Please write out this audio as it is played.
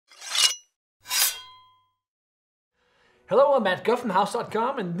Hello, I'm Matt Guff from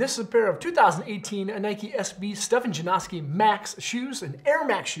thehouse.com, and this is a pair of 2018 Nike SB Stefan Janoski Max shoes, an Air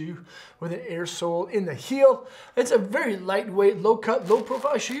Max shoe with an air sole in the heel. It's a very lightweight, low-cut,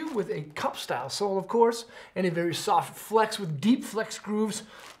 low-profile shoe with a cup-style sole, of course, and a very soft flex with deep flex grooves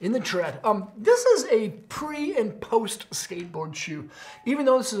in the tread. This is a pre- and post-skateboard shoe. Even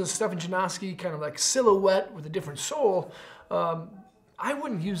though this is a Stefan Janoski kind of like silhouette with a different sole, I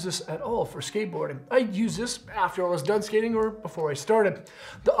wouldn't use this at all for skateboarding. I'd use this after I was done skating or before I started.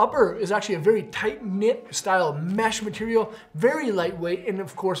 The upper is actually a very tight-knit style mesh material, very lightweight, and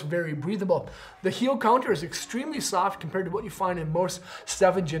of course very breathable. The heel counter is extremely soft compared to what you find in most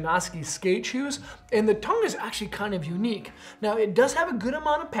Stefan Janoski skate shoes, and the tongue is actually kind of unique. Now it does have a good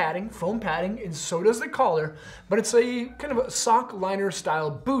amount of padding, foam padding, and so does the collar, but it's a kind of a sock liner style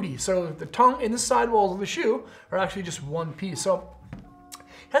booty. So the tongue and the sidewalls of the shoe are actually just one piece. So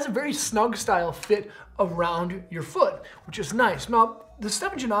has a very snug style fit around your foot, which is nice. Now, the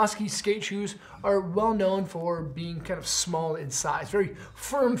Stefan Janoski skate shoes are well known for being kind of small in size, very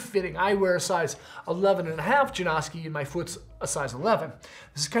firm fitting. I wear a size 11.5 Janoski and my foot's a size 11.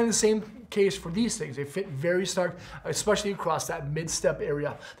 This is kind of the same case for these things. They fit very snug, especially across that mid-step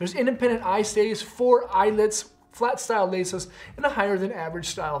area. There's independent eye stays, 4 eyelets, flat style laces, and a higher than average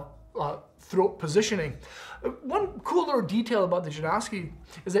style throat positioning. One cool little detail about the Janoski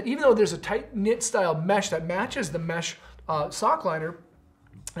is that even though there's a tight knit style mesh that matches the mesh sock liner,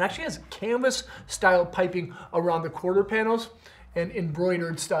 it actually has canvas style piping around the quarter panels and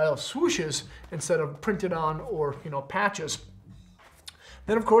embroidered style swooshes instead of printed on or patches.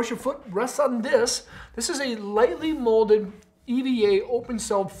 Then of course your foot rests on this. This is a lightly molded EVA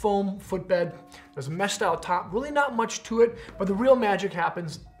open-celled foam footbed. There's a mesh style top, really not much to it, but the real magic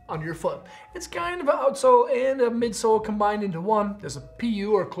happens under your foot. It's kind of an outsole and a midsole combined into one. There's a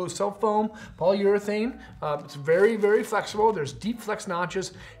PU or closed cell foam, polyurethane. It's very, very flexible. There's deep flex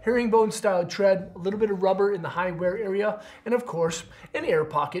notches, herringbone style tread, a little bit of rubber in the high wear area, and of course, an air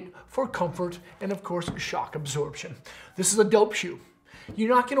pocket for comfort and of course, shock absorption. This is a dope shoe.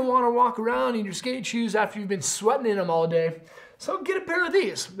 You're not gonna wanna walk around in your skate shoes after you've been sweating in them all day. So get a pair of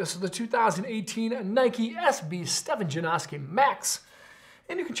these. This is the 2018 Nike SB Stefan Janoski Max.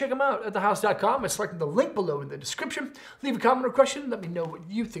 And you can check them out at thehouse.com by selecting the link below in the description. Leave a comment or question. Let me know what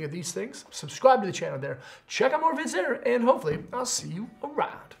you think of these things. Subscribe to the channel there. Check out more vids there. And hopefully, I'll see you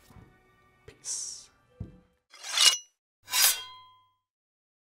around. Peace.